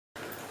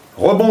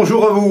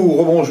Rebonjour à vous,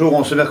 rebonjour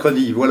en ce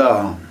mercredi,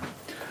 voilà.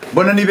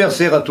 Bon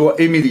anniversaire à toi,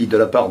 Émilie, de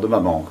la part de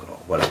maman. Alors,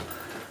 voilà.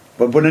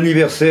 Bon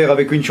anniversaire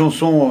avec une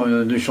chanson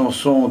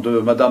de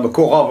Madame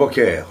CORA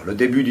VAUCAIRE, le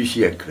début du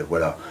siècle,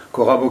 voilà.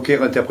 CORA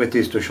VAUCAIRE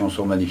interprétait cette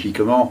chanson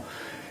magnifiquement.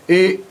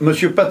 Et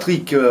Monsieur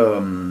Patrick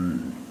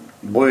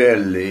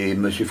BRUEL et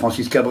Monsieur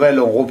Francis CABREL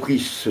ont repris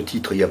ce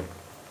titre il n'y a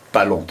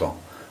pas longtemps,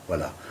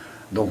 voilà.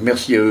 Donc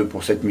merci à eux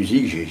pour cette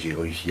musique, j'ai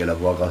réussi à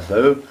l'avoir grâce à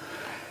eux.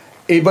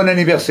 Et bon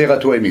anniversaire à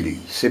toi, Émilie.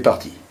 C'est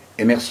parti.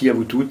 Et merci à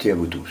vous toutes et à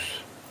vous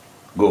tous.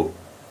 Go.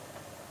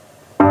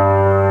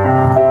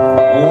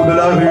 Haut de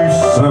la rue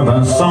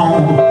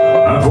Saint-Vincent,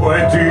 un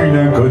poète, une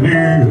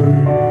inconnue,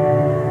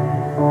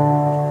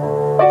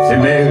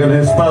 s'émère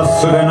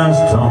l'espace d'un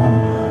instant,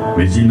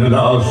 mais il ne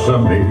l'a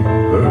jamais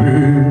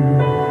revue.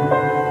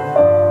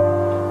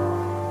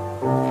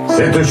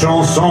 Cette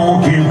chanson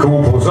qu'il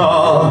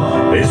composa,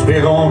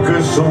 espérant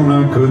que son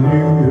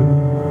inconnue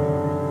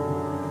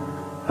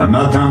un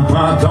matin de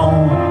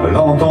printemps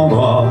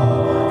l'entendra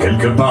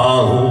quelque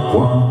part au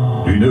coin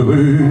d'une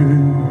rue.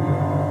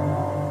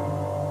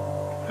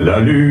 La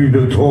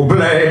lune trop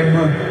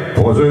blême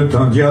pose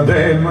un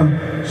diadème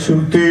sur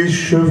tes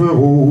cheveux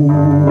roux.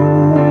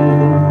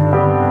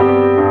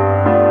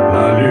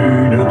 La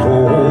lune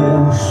trop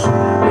rousse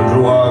de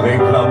gloire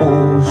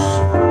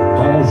éclabousse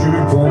ton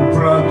jupon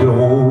plein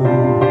d'euros.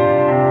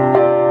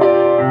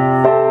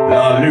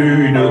 La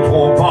lune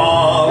trop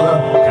pâle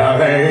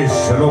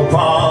caresse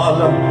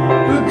l'opale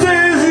de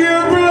tes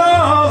yeux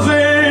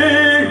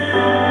blasés.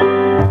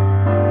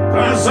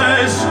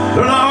 Princesse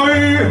de la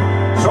rue,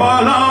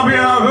 sois la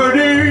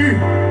bienvenue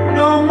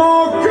dans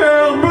mon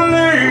cœur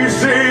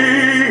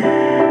blessé.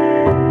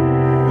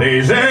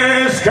 Les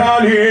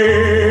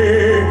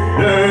escaliers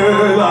de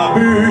la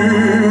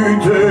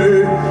butte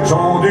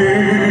sont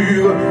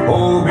durs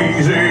aux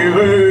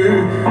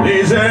miséreux,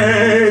 les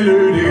ailes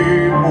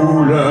des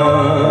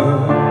moulins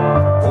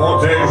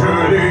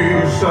protègent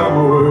les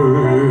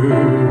amoureux.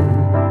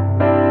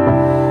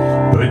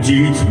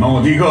 Petite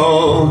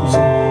mendigote,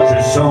 je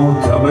sens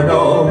ta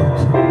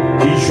menotte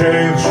qui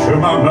cherche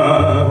ma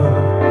main.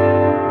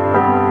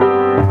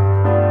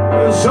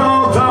 Je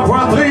sens ta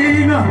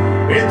poitrine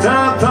et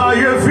ta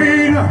taille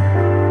fine,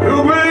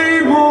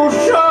 oublie mon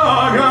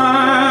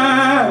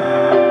chagrin.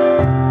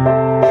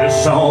 Je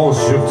sens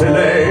sur tes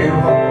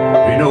lèvres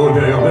une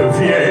odeur de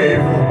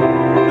fièvre,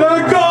 de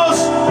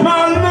gosse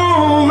mal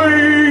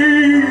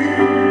nourri.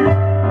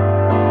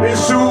 Et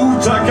sous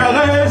ta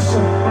caresse,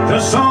 je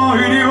sens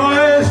une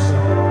ivresse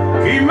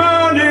qui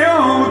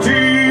m'anéantit.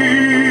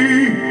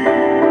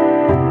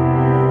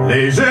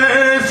 Les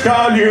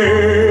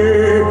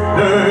escaliers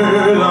de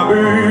la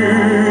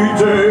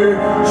butte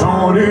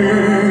sont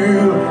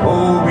durs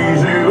aux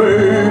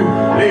miséreux,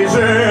 les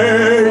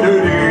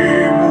ailes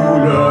des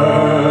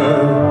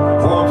moulins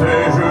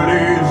protègent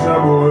les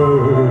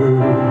amoureux.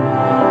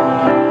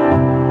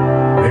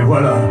 Et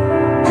voilà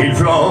qu'il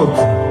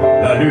flotte,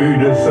 la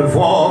lune se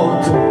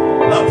frotte,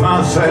 la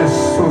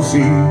princesse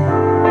aussi.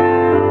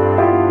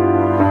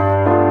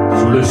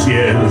 Sous le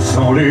ciel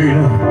sans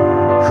lune,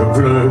 je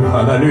pleure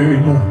à la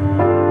lune,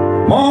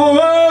 mon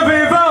rêve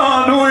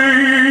évanoui.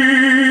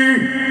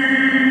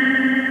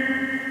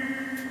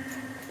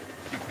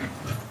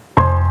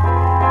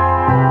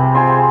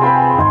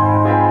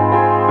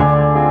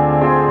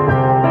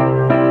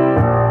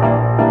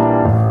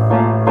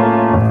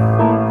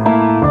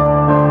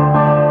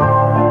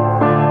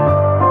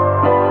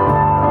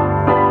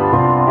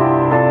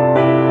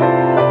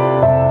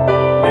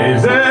 Les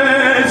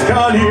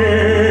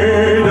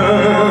escaliers de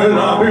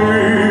la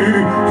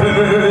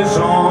butte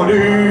sont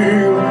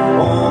durs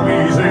aux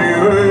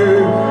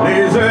miséreux,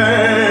 les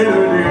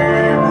ailes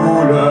des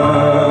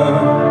moulins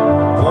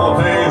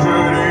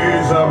protègent les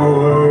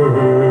amoureux.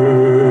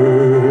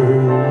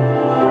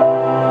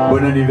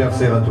 Bon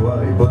anniversaire à toi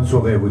et bonne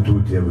soirée à vous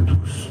toutes et à vous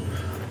tous.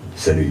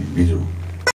 Salut, bisous.